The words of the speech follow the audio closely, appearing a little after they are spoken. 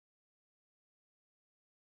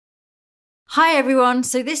Hi everyone,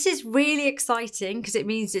 so this is really exciting because it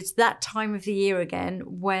means it's that time of the year again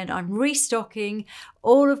when I'm restocking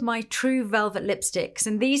all of my True Velvet lipsticks,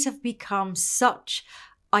 and these have become such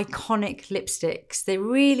iconic lipsticks. They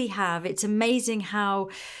really have. It's amazing how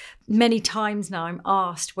many times now I'm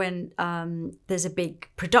asked when there's a big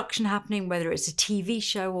production happening, whether it's a TV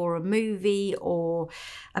show or a movie or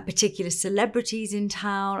a particular celebrity's in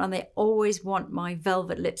town, and they always want my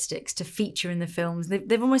velvet lipsticks to feature in the films.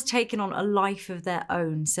 They've almost taken on a life of their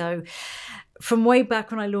own. So from way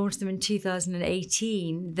back when I launched them in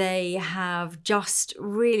 2018, they have just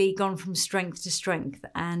really gone from strength to strength.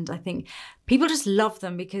 And I think people just love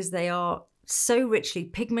them because they are so richly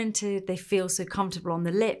pigmented, they feel so comfortable on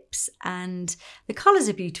the lips, and the colours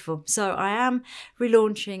are beautiful. So I am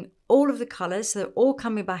relaunching all of the colours, so they're all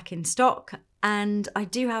coming back in stock, and I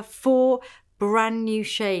do have 4 brand new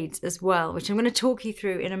shades as well, which I'm going to talk you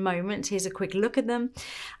through in a moment. Here's a quick look at them.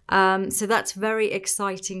 So that's very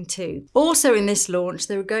exciting too. Also in this launch,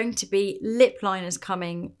 there are going to be lip liners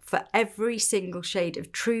coming for every single shade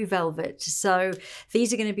of True Velvet. So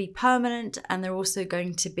these are going to be permanent, and they're also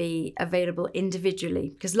going to be available individually.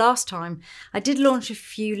 Because last time I did launch a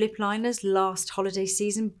few lip liners last holiday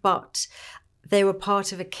season, but they were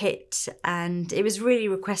part of a kit, and it was really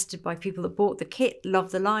requested by people that bought the kit,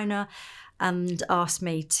 loved the liner, and asked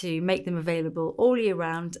me to make them available all year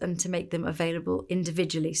round and to make them available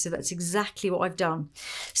individually. So that's exactly what I've done.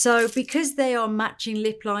 So because they are matching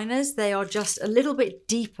lip liners, they are just a little bit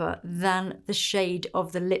deeper than the shade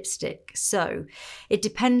of the lipstick. So it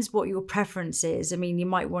depends what your preference is. I mean, you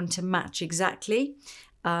might want to match exactly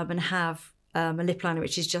and have a lip liner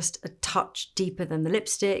which is just a touch deeper than the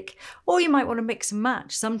lipstick, or you might want to mix and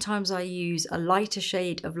match. Sometimes I use a lighter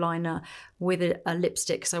shade of liner with a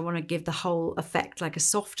lipstick, so I want to give the whole effect like a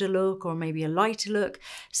softer look or maybe a lighter look.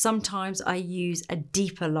 Sometimes I use a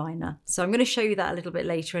deeper liner. So I'm going to show you that a little bit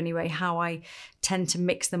later anyway, how I tend to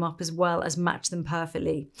mix them up as well as match them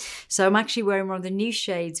perfectly. So I'm actually wearing one of the new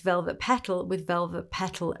shades, Velvet Petal, with Velvet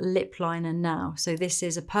Petal lip liner now. So this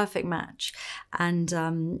is a perfect match, and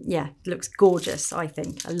yeah, it looks gorgeous, I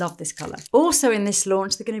think. I love this colour. Also in this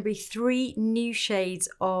launch, there are going to be 3 new shades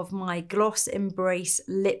of my Gloss Embrace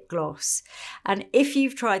lip gloss. And if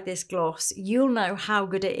you've tried this gloss, you'll know how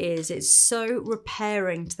good it is. It's so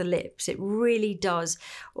repairing to the lips. It really does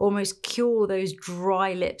almost cure those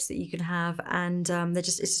dry lips that you can have. And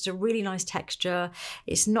it's just a really nice texture.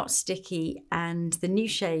 It's not sticky. And the new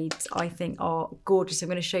shades, I think, are gorgeous. I'm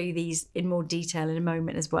going to show you these in more detail in a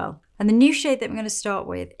moment as well. And the new shade that I'm going to start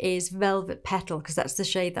with is Velvet Petal, because that's the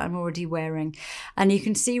shade that I'm already wearing. And you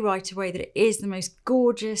can see right away that it is the most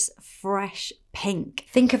gorgeous, fresh pink.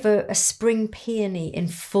 Think of a spring peony in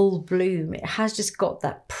full bloom. It has just got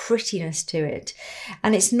that prettiness to it.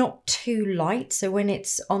 And it's not too light, so when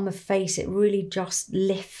it's on the face, it really just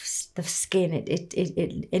lifts the skin. It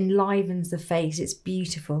enlivens the face. It's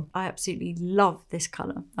beautiful. I absolutely love this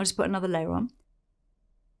colour. I'll just put another layer on.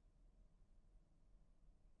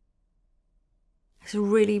 It's a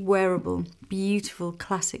really wearable, beautiful,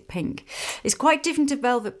 classic pink. It's quite different to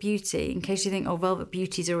Velvet Beauty, in case you think, oh, Velvet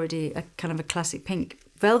Beauty is already a kind of a classic pink.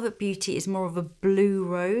 Velvet Beauty is more of a blue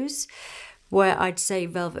rose, where I'd say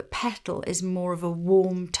Velvet Petal is more of a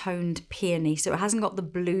warm toned peony. So it hasn't got the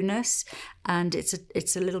blueness, and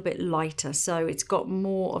it's a little bit lighter. So it's got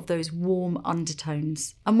more of those warm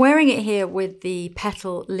undertones. I'm wearing it here with the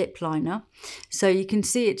Petal lip liner. So you can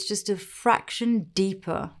see it's just a fraction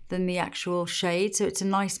deeper than the actual shade. So it's a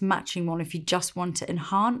nice matching one if you just want to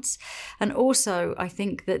enhance. And also I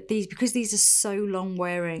think that because these are so long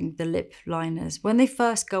wearing, the lip liners, when they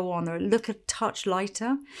first go on, they look a touch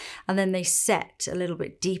lighter, and then they set a little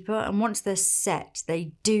bit deeper. And once they're set,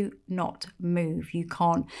 they do not move. You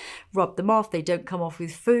can't rub them off. They don't come off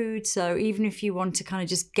with food. So even if you want to kind of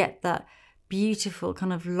just get that beautiful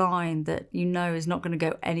kind of line that you know is not going to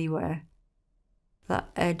go anywhere, that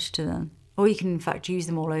edge to them, or you can in fact use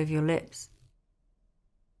them all over your lips.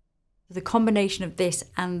 The combination of this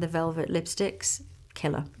and the velvet lipsticks,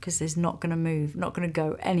 killer, because it's not going to move, not going to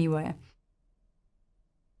go anywhere.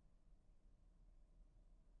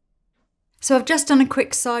 So I've just done a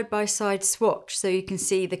quick side-by-side swatch so you can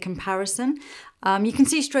see the comparison. You can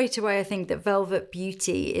see straight away, I think, that Velvet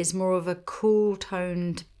Beauty is more of a cool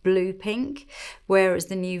toned blue pink, whereas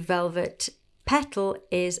the new Velvet Petal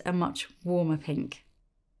is a much warmer pink.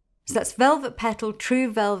 So that's Velvet Petal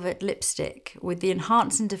True Velvet Lipstick with the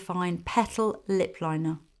Enhance and Define Petal Lip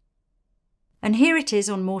Liner. And here it is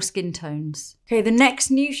on more skin tones. Okay, the next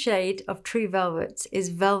new shade of True Velvet is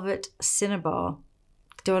Velvet Cinnabar.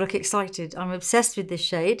 Do I look excited? I'm obsessed with this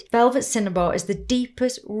shade. Velvet Cinnabar is the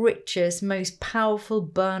deepest, richest, most powerful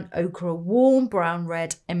burnt ochre, warm brown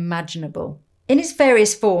red imaginable. In its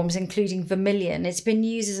various forms, including vermilion, it's been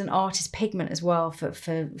used as an artist pigment as well for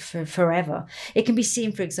forever. It can be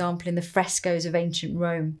seen, for example, in the frescoes of ancient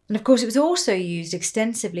Rome. And of course, it was also used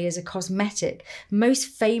extensively as a cosmetic, most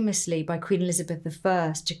famously by Queen Elizabeth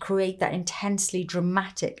I, to create that intensely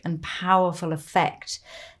dramatic and powerful effect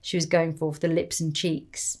she was going for the lips and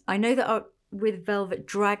cheeks. I know that with Velvet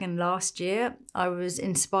Dragon last year, I was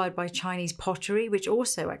inspired by Chinese pottery, which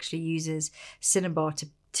also actually uses cinnabar to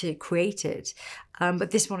create it,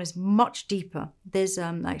 but this one is much deeper. There's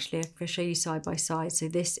actually, I'll show you side by side. So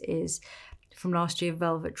this is from last year,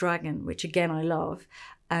 Velvet Dragon, which again I love,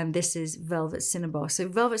 and this is Velvet Cinnabar. So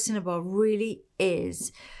Velvet Cinnabar really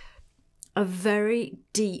is a very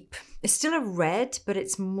deep, it's still a red, but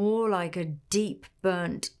it's more like a deep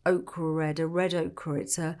burnt ochre red, a red ochre.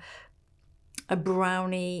 It's a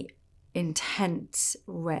browny, intense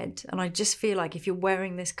red, and I just feel like if you're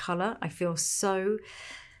wearing this color, I feel so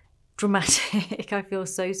dramatic. I feel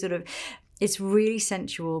so sort of, it's really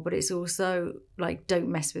sensual, but it's also like, don't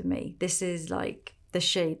mess with me. This is like the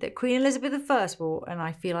shade that Queen Elizabeth I wore, and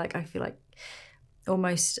I feel like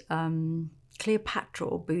almost Cleopatra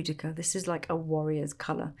or Boudica. This is like a warrior's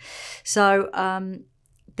color. So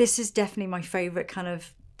this is definitely my favorite kind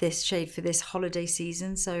of this shade for this holiday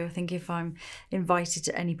season. So I think if I'm invited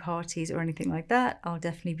to any parties or anything like that, I'll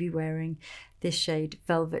definitely be wearing this shade,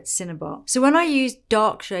 Velvet Cinnabar. So when I use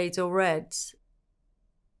dark shades or reds,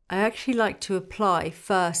 I actually like to apply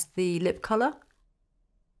first the lip colour,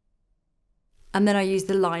 and then I use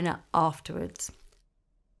the liner afterwards.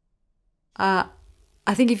 I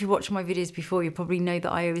think if you watch my videos before, you probably know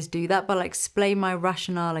that I always do that, but I'll explain my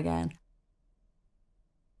rationale again.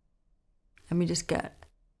 Let me just get...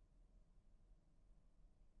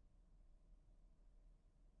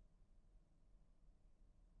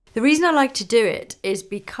 The reason I like to do it is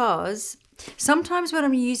because sometimes when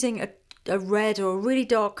I'm using a red or a really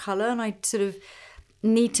dark colour and I sort of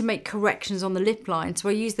need to make corrections on the lip line, so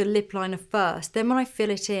I use the lip liner first. Then when I fill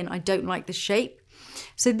it in, I don't like the shape.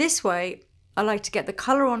 So this way, I like to get the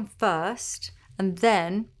colour on first and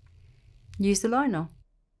then use the liner.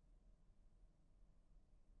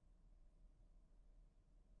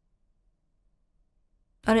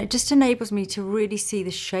 And it just enables me to really see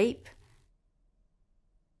the shape,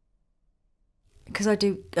 because I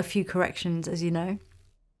do a few corrections, as you know.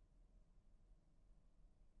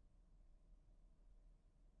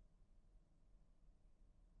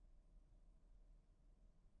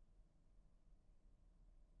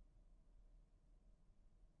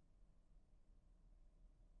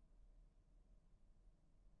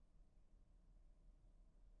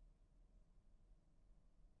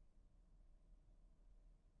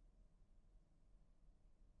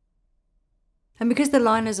 And because the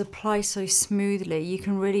liners apply so smoothly, you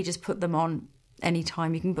can really just put them on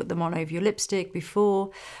anytime. You can put them on over your lipstick before,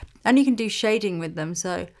 and you can do shading with them.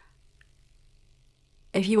 So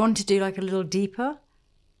if you want to do like a little deeper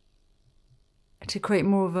to create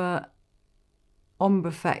more of a ombre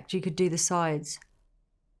effect, you could do the sides.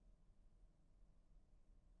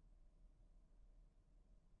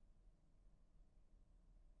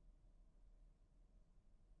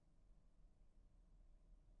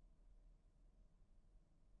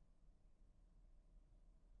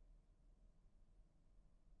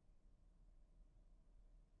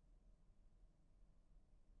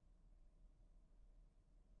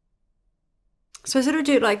 So I sort of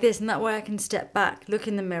do it like this, and that way I can step back, look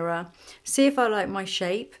in the mirror, see if I like my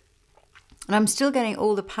shape. And I'm still getting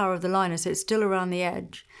all the power of the liner, so it's still around the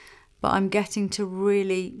edge, but I'm getting to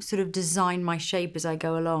really sort of design my shape as I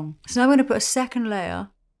go along. So now I'm going to put a second layer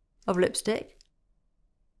of lipstick.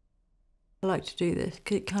 I like to do this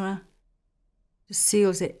because it kind of just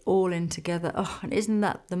seals it all in together. Oh, and isn't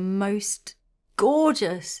that the most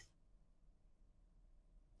gorgeous,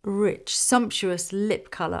 rich, sumptuous lip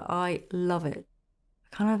colour? I love it.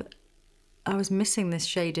 I was missing this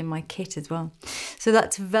shade in my kit as well. So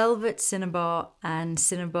that's Velvet Cinnabar and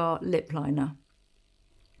Cinnabar lip liner.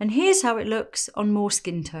 And here's how it looks on more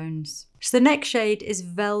skin tones. So the next shade is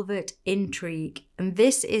Velvet Intrigue, and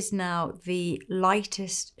this is now the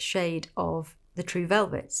lightest shade of the True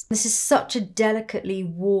Velvets. This is such a delicately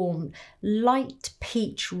warm, light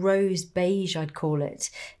peach rose beige, I'd call it.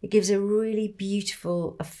 It gives a really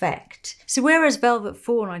beautiful effect. So whereas Velvet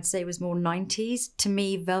Fawn, I'd say, was more 90s, to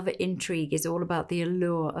me, Velvet Intrigue is all about the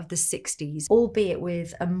allure of the 60s, albeit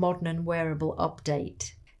with a modern and wearable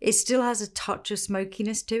update. It still has a touch of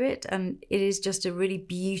smokiness to it, and it is just a really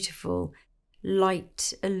beautiful,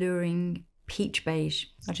 light, alluring peach beige.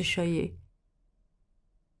 I'll just show you.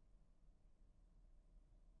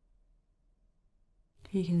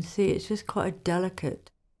 You can see it's just quite a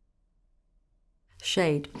delicate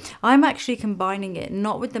shade. I'm actually combining it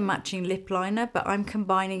not with the matching lip liner, but I'm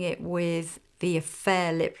combining it with the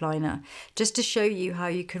Affair lip liner, just to show you how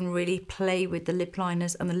you can really play with the lip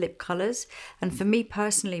liners and the lip colors. And for me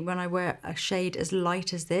personally, when I wear a shade as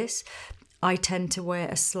light as this, I tend to wear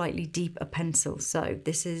a slightly deeper pencil. So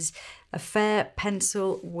this is Affair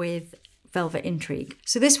pencil with Velvet Intrigue.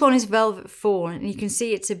 So this one is Velvet Fawn, and you can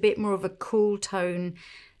see it's a bit more of a cool tone.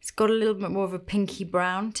 It's got a little bit more of a pinky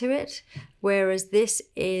brown to it, whereas this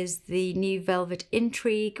is the new Velvet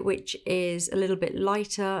Intrigue, which is a little bit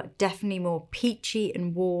lighter, definitely more peachy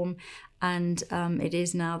and warm, and it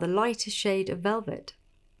is now the lighter shade of velvet.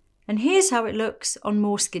 And here's how it looks on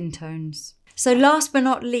more skin tones. So last but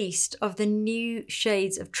not least of the new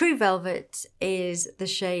shades of True Velvet is the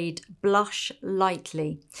shade Blush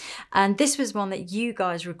Lightly. And this was one that you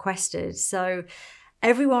guys requested. So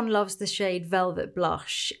everyone loves the shade Velvet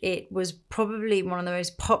Blush. It was probably one of the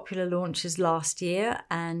most popular launches last year,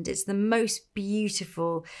 and it's the most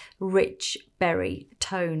beautiful, rich berry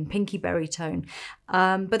tone, pinky berry tone.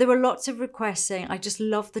 But there were lots of requests saying, I just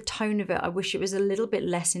love the tone of it. I wish it was a little bit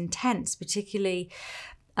less intense, particularly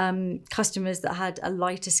customers that had a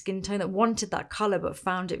lighter skin tone that wanted that color but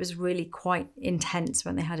found it was really quite intense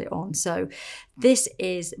when they had it on. So this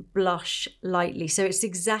is Blush Lightly. So it's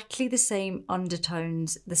exactly the same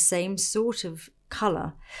undertones, the same sort of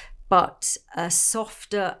color, but a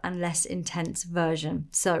softer and less intense version.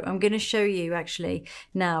 So I'm going to show you actually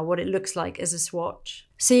now what it looks like as a swatch.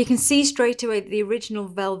 So you can see straight away that the original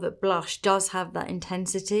Velvet Blush does have that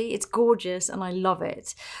intensity. It's gorgeous and I love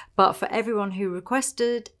it. But for everyone who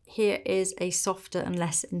requested, here is a softer and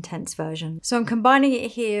less intense version. So I'm combining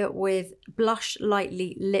it here with Blush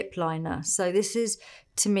Lightly Lip Liner. So this is,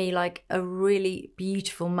 to me, like a really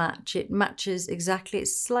beautiful match. It matches exactly,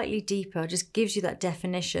 it's slightly deeper, just gives you that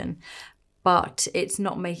definition, but it's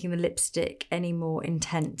not making the lipstick any more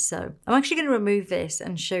intense. So I'm actually going to remove this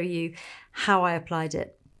and show you how I applied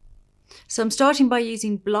it. So I'm starting by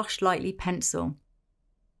using Blush Lightly pencil.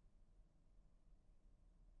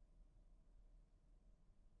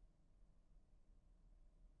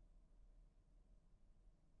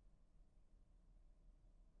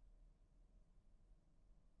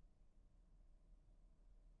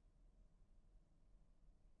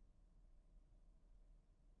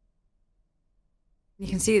 You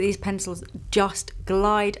can see that these pencils just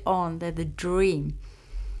glide on. They're the dream.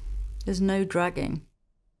 There's no dragging.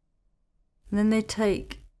 And then they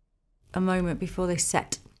take a moment before they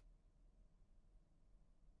set.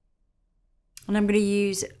 And I'm going to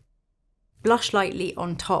use Blush Lightly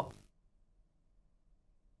on top.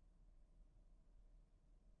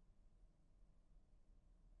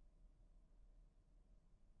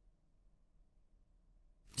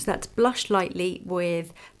 So that's Blush Lightly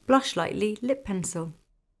with Blush Lightly lip pencil.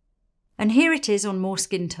 And here it is on more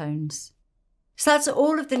skin tones. So that's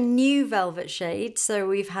all of the new Velvet shades. So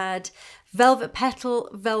we've had Velvet Petal,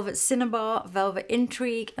 Velvet Cinnabar, Velvet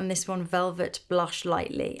Intrigue, and this one Velvet Blush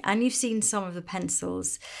Lightly. And you've seen some of the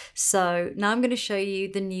pencils. So now I'm going to show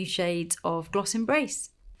you the new shades of Gloss Embrace.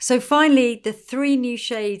 So finally, the 3 new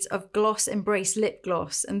shades of Gloss Embrace Lip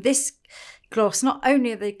Gloss. And this gloss, not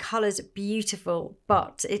only are the colours beautiful,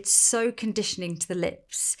 but it's so conditioning to the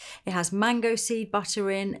lips. It has mango seed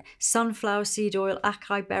butter in, sunflower seed oil,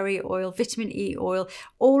 acai berry oil, vitamin E oil,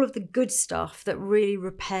 all of the good stuff that really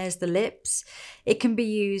repairs the lips. It can be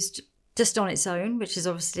used just on its own, which is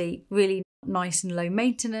obviously really nice and low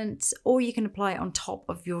maintenance, or you can apply it on top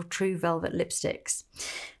of your True Velvet lipsticks,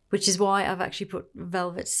 which is why I've actually put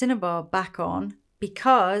Velvet Cinnabar back on,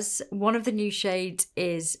 because one of the new shades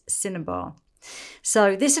is Cinnabar.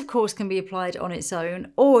 So this, of course, can be applied on its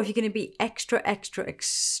own, or if you're going to be extra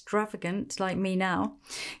extravagant like me now,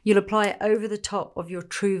 you'll apply it over the top of your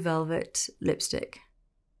True Velvet lipstick.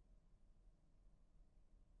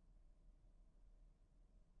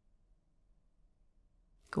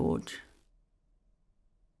 Gorge.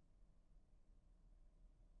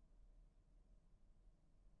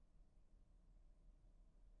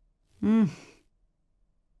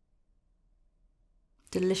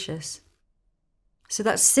 Delicious. So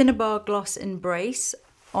that's Cinnabar Gloss Embrace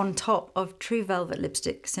on top of True Velvet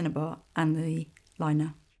lipstick Cinnabar and the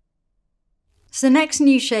liner. So the next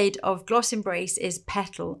new shade of Gloss Embrace is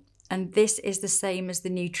Petal, and this is the same as the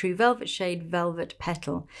new True Velvet shade Velvet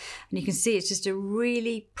Petal. And you can see it's just a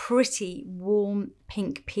really pretty warm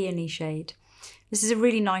pink peony shade. This is a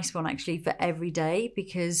really nice one actually for every day,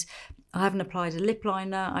 because I haven't applied a lip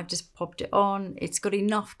liner. I've just popped it on. It's got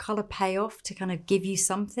enough colour payoff to kind of give you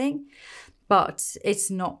something, but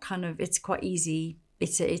it's not it's quite easy.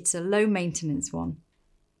 It's a low maintenance one.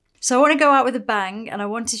 So I want to go out with a bang, and I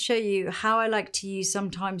want to show you how I like to use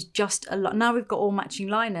sometimes just a liner. Now we've got all matching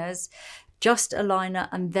liners, just a liner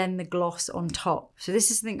and then the gloss on top. So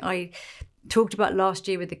this is something I talked about last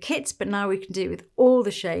year with the kits, but now we can do it with all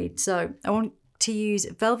the shades. So I want to use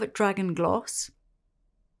Velvet Dragon Gloss,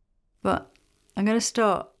 but I'm going to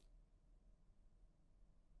start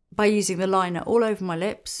by using the liner all over my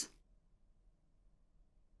lips.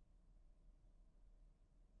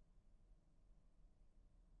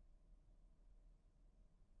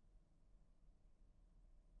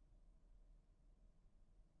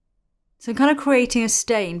 So I'm kind of creating a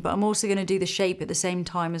stain, but I'm also going to do the shape at the same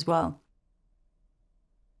time as well.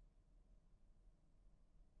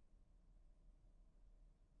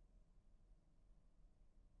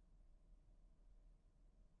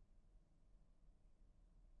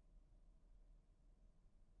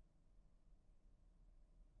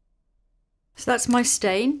 So that's my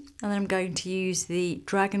stain, and then I'm going to use the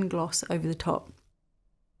Dragon Gloss over the top.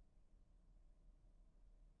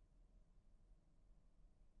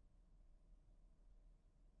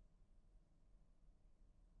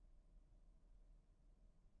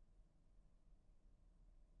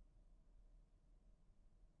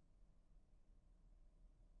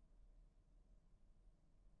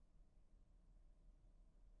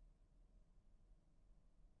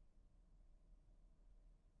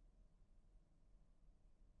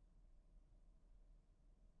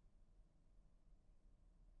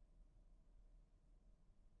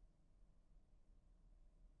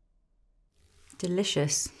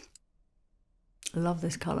 Delicious. I love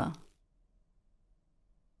this colour.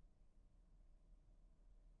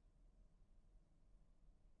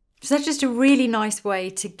 So that's just a really nice way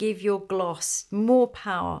to give your gloss more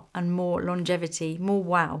power and more longevity, more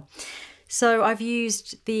wow. So I've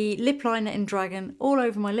used the lip liner in Dragon all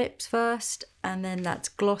over my lips first, and then that's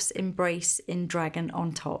Gloss Embrace in Dragon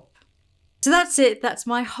on top. So that's it. That's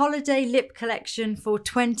my holiday lip collection for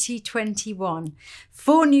 2021.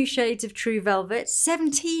 4 new shades of True Velvet,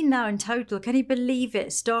 17 now in total. Can you believe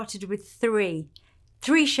it? Started with 3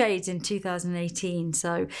 shades in 2018.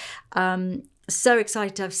 So so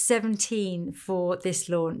excited to have 17 for this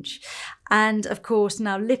launch. And of course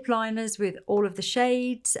now lip liners with all of the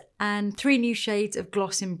shades, and 3 new shades of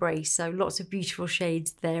Gloss Embrace. So lots of beautiful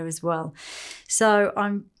shades there as well. So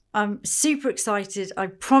I'm super excited. I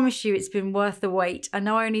promise you it's been worth the wait. I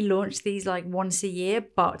know I only launch these like once a year,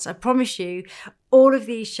 but I promise you all of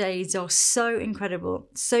these shades are so incredible,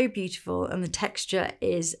 so beautiful, and the texture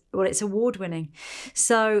is, well, it's award winning.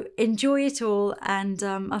 So enjoy it all, and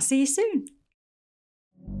I'll see you soon.